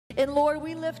And Lord,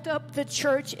 we lift up the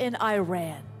church in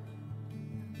Iran.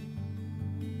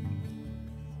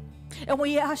 And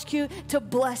we ask you to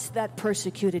bless that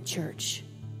persecuted church.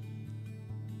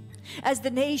 As the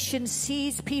nation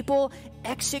sees people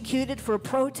executed for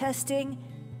protesting,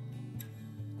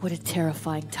 what a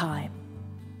terrifying time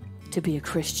to be a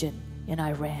Christian in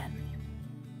Iran.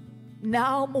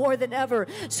 Now more than ever.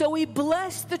 So we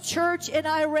bless the church in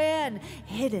Iran,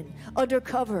 hidden,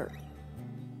 undercover,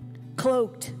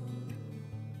 cloaked.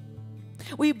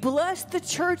 We bless the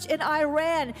church in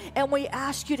Iran, and we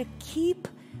ask you to keep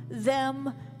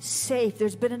them safe.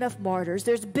 There's been enough martyrs.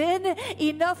 There's been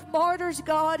enough martyrs,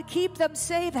 God. Keep them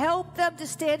safe. Help them to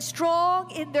stand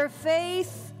strong in their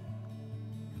faith.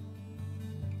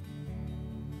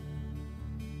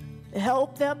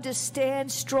 Help them to stand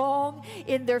strong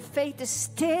in their faith, to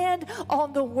stand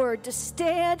on the word, to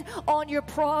stand on your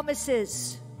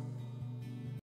promises.